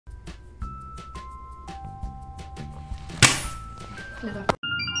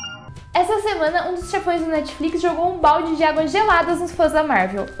Essa semana, um dos chefões do Netflix jogou um balde de água geladas nos fãs da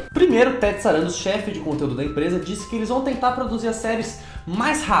Marvel. Primeiro, Ted Sarandos, chefe de conteúdo da empresa, disse que eles vão tentar produzir as séries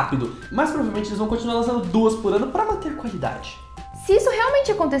mais rápido, mas provavelmente eles vão continuar lançando 2 por ano para manter qualidade. Se isso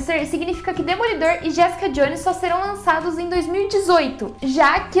realmente acontecer, significa que Demolidor e Jessica Jones só serão lançados em 2018,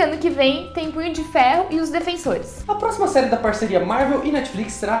 já que ano que vem tem Punho de Ferro e Os Defensores. A próxima série da parceria Marvel e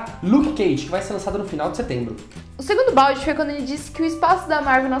Netflix será Luke Cage, que vai ser lançada no final de setembro. O segundo balde foi quando ele disse que o espaço da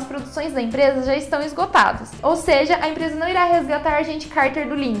Marvel nas produções da empresa já estão esgotados, ou seja, a empresa não irá resgatar a agente Carter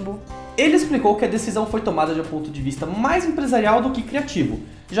do limbo. Ele explicou que a decisão foi tomada de um ponto de vista mais empresarial do que criativo,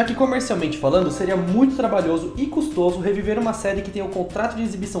 já que comercialmente falando seria muito trabalhoso e custoso reviver uma série que tem um contrato de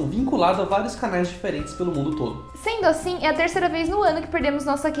exibição vinculado a vários canais diferentes pelo mundo todo. Sendo assim, é a terceira vez no ano que perdemos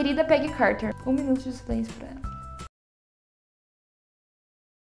nossa querida Peggy Carter. 1 minuto de silêncio pra ela.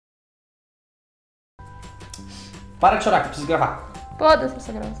 Para de chorar que eu preciso gravar. Foda-se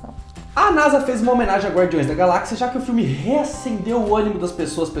essa gravação. A NASA fez uma homenagem a Guardiões da Galáxia, já que o filme reacendeu o ânimo das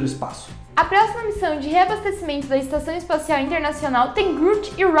pessoas pelo espaço. A próxima missão de reabastecimento da Estação Espacial Internacional tem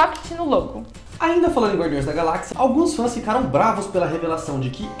Groot e Rocketeer no logo. Ainda falando em Guardiões da Galáxia, alguns fãs ficaram bravos pela revelação de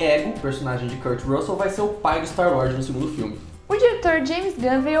que Ego, personagem de Kurt Russell, vai ser o pai do Star-Lord no segundo filme. O diretor James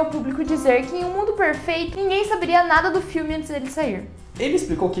Gunn veio ao público dizer que em um mundo perfeito, ninguém saberia nada do filme antes dele sair. Ele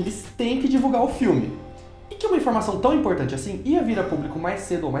explicou que eles têm que divulgar o filme, e que uma informação tão importante assim ia vir a público mais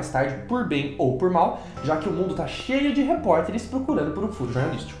cedo ou mais tarde, por bem ou por mal, já que o mundo tá cheio de repórteres procurando por um furo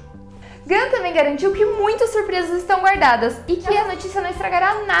jornalístico. Gunn também garantiu que muitas surpresas estão guardadas e que a notícia não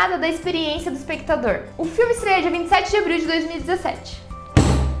estragará nada da experiência do espectador. O filme estreia dia 27 de abril de 2017.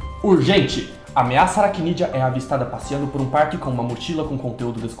 Urgente! Ameaça Aracnídea é avistada passeando por um parque com uma mochila com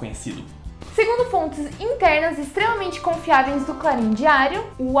conteúdo desconhecido. Segundo fontes internas extremamente confiáveis do Clarim Diário,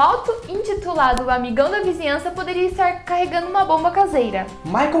 o auto-intitulado Amigão da Vizinhança poderia estar carregando uma bomba caseira.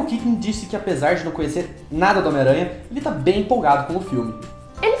 Michael Keaton disse que apesar de não conhecer nada do Homem-Aranha, ele tá bem empolgado com o filme.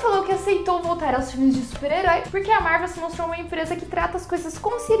 Ele falou que aceitou voltar aos filmes de super-herói porque a Marvel se mostrou uma empresa que trata as coisas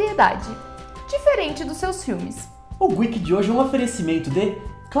com seriedade, diferente dos seus filmes. O GWEEK de hoje é um oferecimento de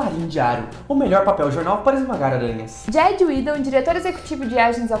Clarim Diário, o melhor papel jornal para esmagar aranhas. GWEEK, diretor executivo de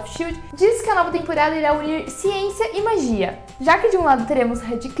Agents of S.H.I.E.L.D., disse que a nova temporada irá unir ciência e magia, já que de um lado teremos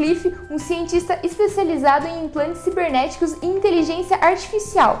Radcliffe, um cientista especializado em implantes cibernéticos e inteligência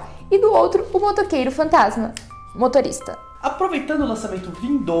artificial, e do outro, o motoqueiro fantasma, motorista. Aproveitando o lançamento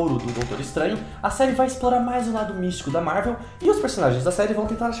vindouro do Doutor Estranho, a série vai explorar mais o lado místico da Marvel e os personagens da série vão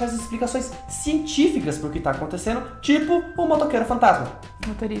tentar achar as explicações científicas pro que tá acontecendo, tipo o motoqueiro fantasma.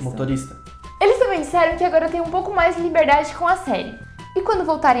 Motorista. Eles também disseram que agora tem um pouco mais de liberdade com a série. E quando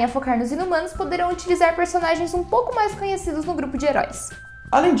voltarem a focar nos Inumanos, poderão utilizar personagens um pouco mais conhecidos no grupo de heróis.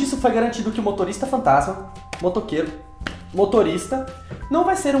 Além disso, foi garantido que o motorista fantasma, motorista, não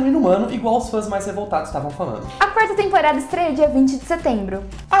vai ser um inumano igual os fãs mais revoltados estavam falando. A quarta temporada estreia dia 20 de setembro.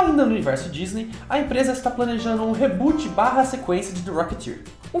 Ainda no universo Disney, a empresa está planejando um reboot / sequência de The Rocketeer.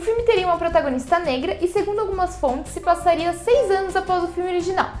 O filme teria uma protagonista negra e, segundo algumas fontes, se passaria 6 anos após o filme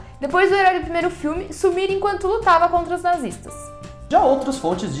original, depois do herói do primeiro filme sumir enquanto lutava contra os nazistas. Já outras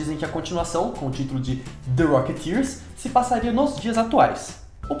fontes dizem que a continuação, com o título de The Rocketeers, se passaria nos dias atuais.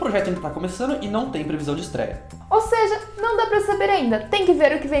 O projeto ainda está começando e não tem previsão de estreia. Ou seja, não dá pra saber ainda, tem que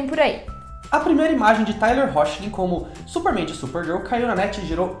ver o que vem por aí. A primeira imagem de Tyler Hoechlin como Superman de Supergirl caiu na net e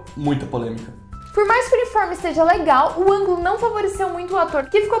gerou muita polêmica. Por mais que o uniforme esteja legal, o ângulo não favoreceu muito o ator,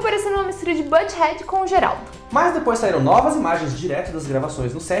 que ficou parecendo uma mistura de Butthead com o Geraldo. Mas depois saíram novas imagens direto das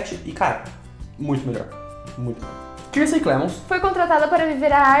gravações no set e, cara, muito melhor. Muito melhor. Kirsten Clemons foi contratada para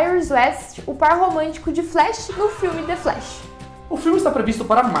viver a Iris West, o par romântico de Flash, no filme The Flash. O filme está previsto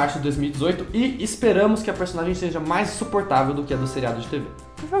para março de 2018 e esperamos que a personagem seja mais suportável do que a do seriado de TV.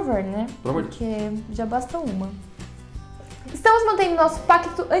 Por favor, né? Pelo amor de Deus. Porque já basta uma. Estamos mantendo nosso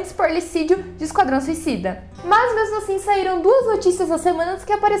pacto anti-spoilercídio de Esquadrão Suicida. Mas mesmo assim saíram 2 notícias na semana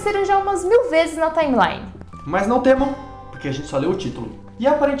que apareceram já umas 1000 vezes na timeline. Mas não temam, porque a gente só leu o título. E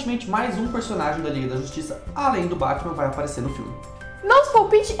aparentemente mais um personagem da Liga da Justiça, além do Batman, vai aparecer no filme. Nosso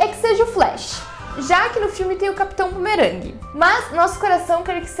palpite é que seja o Flash, já que no filme tem o Capitão Boomerang. Mas nosso coração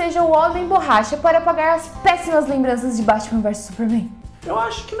quer que seja o Homem Borracha para apagar as péssimas lembranças de Batman vs Superman. Eu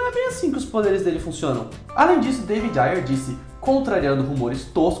acho que não é bem assim que os poderes dele funcionam. Além disso, David Ayer disse, contrariando rumores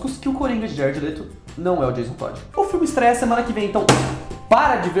toscos, que o Coringa de Jared Leto não é o Jason Todd. O filme estreia semana que vem, então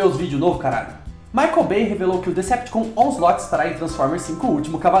para de ver os vídeos novos, caralho. Michael Bay revelou que o Decepticon Onslaught estará em Transformers 5: O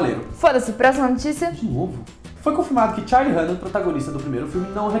Último Cavaleiro. Foda-se, próxima notícia. De novo? Foi confirmado que Charlie Hunnam, protagonista do primeiro filme,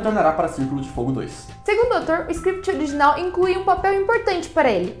 não retornará para Círculo de Fogo 2. Segundo o autor, o script original inclui um papel importante para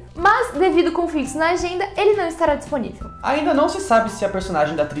ele, mas devido a conflitos na agenda, ele não estará disponível. Ainda não se sabe se a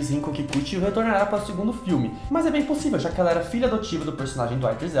personagem da atriz Rinko Kikuchi retornará para o segundo filme, mas é bem possível, já que ela era filha adotiva do personagem do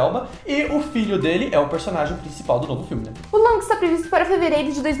Idris Elba e o filho dele é o personagem principal do novo filme, né? O longa está previsto para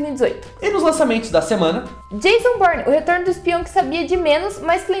fevereiro de 2018. E nos lançamentos da semana, Jason Bourne, o retorno do espião que sabia de menos,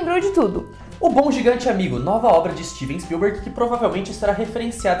 mas que lembrou de tudo. O Bom Gigante Amigo, nova obra de Steven Spielberg que provavelmente será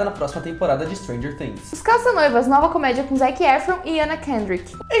referenciada na próxima temporada de Stranger Things. Os Caça-Noivas, nova comédia com Zac Efron e Anna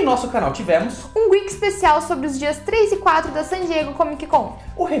Kendrick. Em nosso canal tivemos um GWEEK especial sobre os dias 3 e 4 da San Diego Comic Con.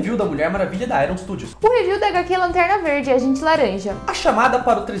 O review da Mulher Maravilha da Iron Studios. O review da HQ Lanterna Verde e Agente Laranja. A chamada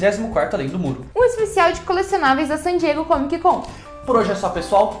para o 34º Além do Muro. Um especial de colecionáveis da San Diego Comic Con. Por hoje é só,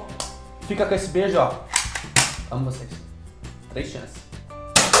 pessoal. Fica com esse beijo, ó. Amo vocês. 3 chances.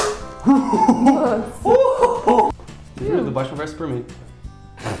 Do Batman vs Superman.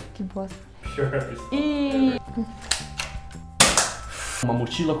 Que bosta. E... uma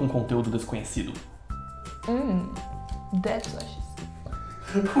mochila com conteúdo desconhecido. That's what she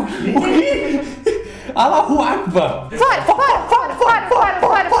said. O quê? Allahu Akbar! Fora!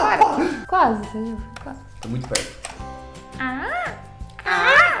 Quase, você viu? Quase. Tô muito perto.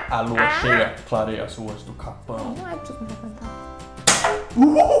 A lua cheia clareia as ruas do Capão. Não é pra você cantar.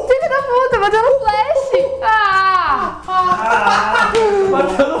 Filho da puta, bateu no flash!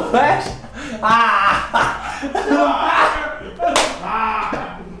 Bateu no flash!